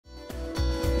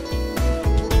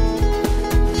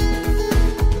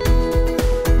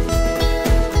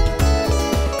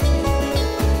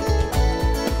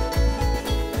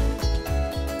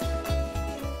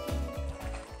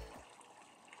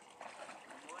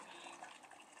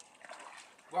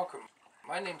Welcome.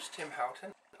 My name's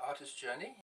Timhoughton,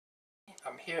 Artasjourney.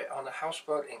 I'm here on a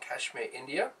houseboat in Kashmir,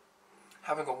 India,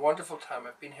 having a wonderful time.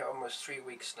 I've been here almost 3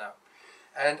 weeks now,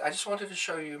 and I just wanted to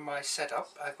show you my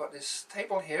setup. I've got this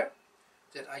table here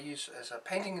that I use as a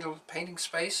little painting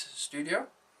space, studio,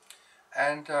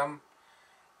 and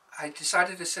I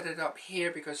decided to set it up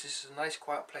here because this is a nice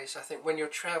quiet place. I think when you're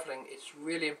traveling, it's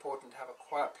really important to have a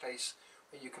quiet place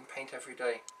where you can paint every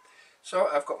day. So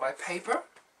I've got my paper,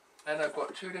 and I've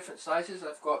got two different sizes.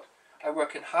 I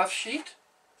work in half sheet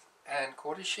and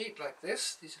quarter sheet like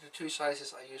this. These are the two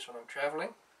sizes I use when I'm traveling.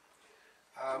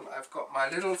 I've got my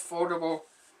little foldable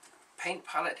paint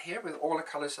palette here with all the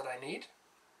colors that I need,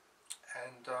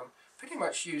 and pretty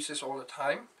much use this all the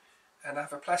time. And I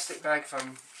have a plastic bag. If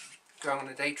I'm going on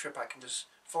a day trip, I can just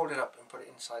fold it up and put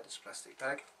it inside this plastic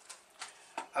bag.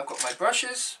 I've got my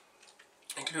brushes,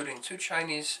 including two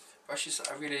Chinese brushes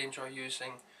that I really enjoy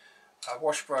using, a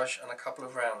wash brush and a couple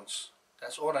of rounds.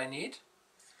 That's all I need.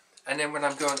 And then when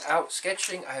I'm going out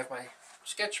sketching, I have my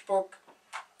sketchbook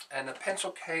and a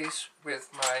pencil case with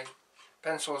my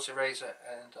pencils, eraser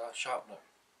and sharpener.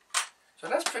 So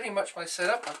that's pretty much my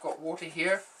setup. I've got water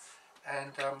here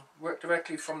and work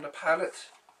directly from the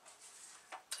palette.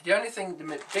 The only thing,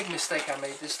 the big mistake I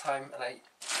made this time, and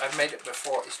I've made it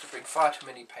before, is to bring far too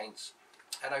many paints.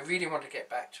 And I really want to get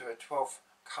back to a 12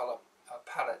 colour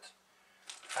palette.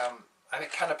 I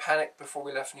kind of panicked before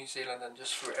we left New Zealand and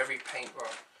just threw every paint,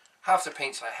 well, half the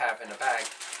paints I have in a bag,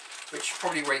 which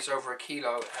probably weighs over 1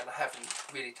 kilo, and I haven't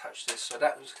really touched this, so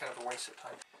that was kind of a waste of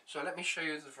time. So let me show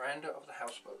you the veranda of the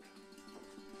houseboat.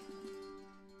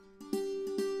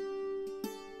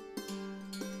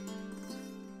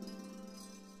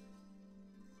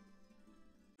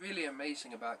 Really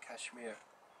amazing about Kashmir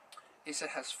is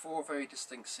it has 4 very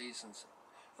distinct seasons.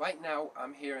 Right now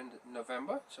I'm here in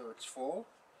November, so it's fall,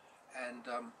 and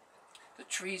the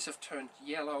trees have turned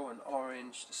yellow and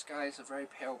orange, the skies are very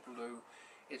pale blue.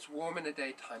 It's warm in the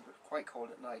daytime but quite cold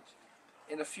at night.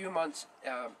 In a few months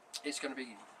it's going to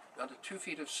be under 2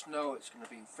 feet of snow. It's going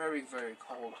to be very, very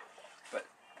cold, but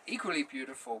equally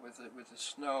beautiful with the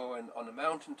snow and on the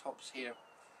mountain tops here.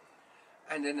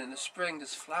 And then in the spring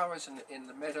there's flowers in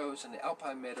the meadows and the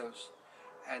alpine meadows,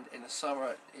 and in the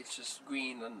summer it's just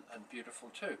green and beautiful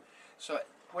too. So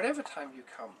whatever time you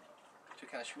come to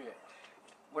Kashmir,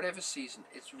 whatever season,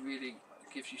 it's really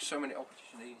gives you so many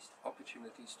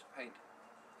opportunities to paint.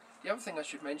 The other thing I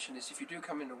should mention is if you do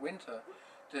come in the winter,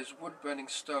 there's wood burning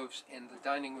stoves in the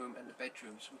dining room and the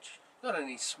bedrooms, which not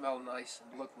only smell nice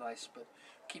and look nice, but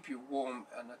keep you warm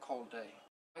on a cold day.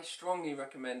 I strongly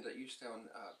recommend that you stay on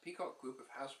Peacock Group of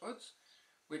Houseboats,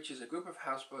 which is a group of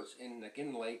houseboats in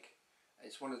Nagin Lake.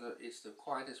 It's the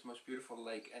quietest, most beautiful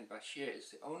lake, and Bashir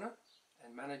is the owner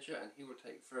and manager, and he will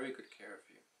take very good care of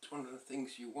you. It's one of the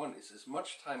things you want is as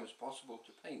much time as possible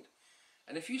to paint.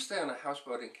 And if you stay on a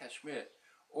houseboat in Kashmir,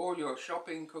 all your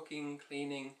shopping, cooking,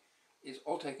 cleaning is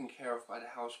all taken care of by the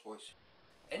houseboys.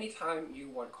 Anytime you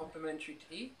want complimentary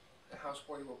tea, the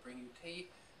houseboy will bring you tea.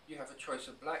 You have a choice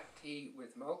of black tea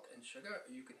with milk and sugar,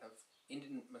 or you can have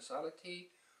Indian masala tea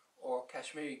or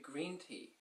Kashmiri green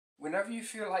tea. Whenever you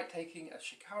feel like taking a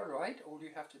shikara ride, all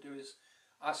you have to do is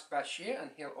ask Bashir and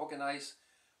he'll organize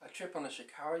a trip on a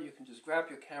shikara. You can just grab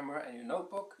your camera and your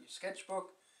notebook, your sketchbook,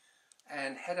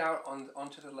 and head out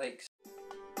onto the lakes.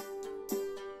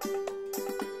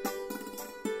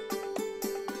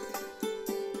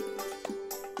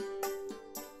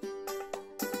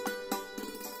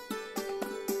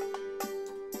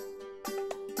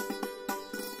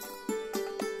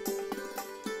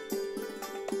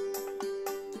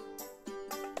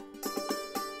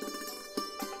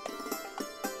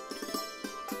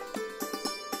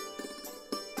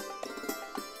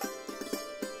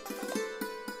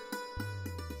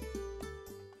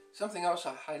 Something else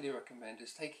I highly recommend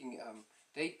is taking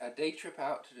a day trip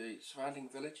out to the surrounding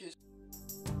villages.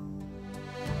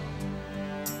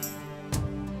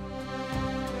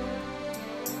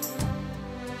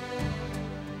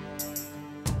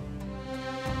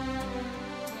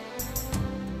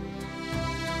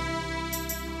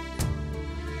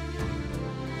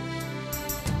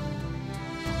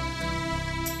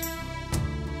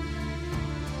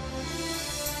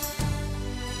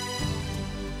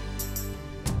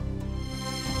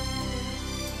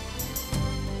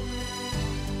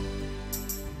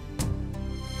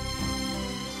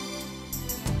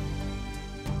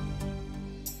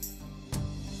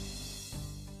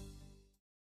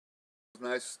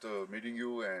 Nice meeting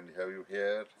you and have you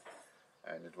here,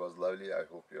 and it was lovely. I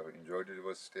hope you have enjoyed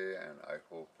your stay, and I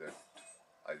hope that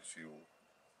I'll see you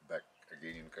back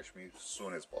again in Kashmir as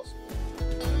soon as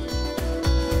possible.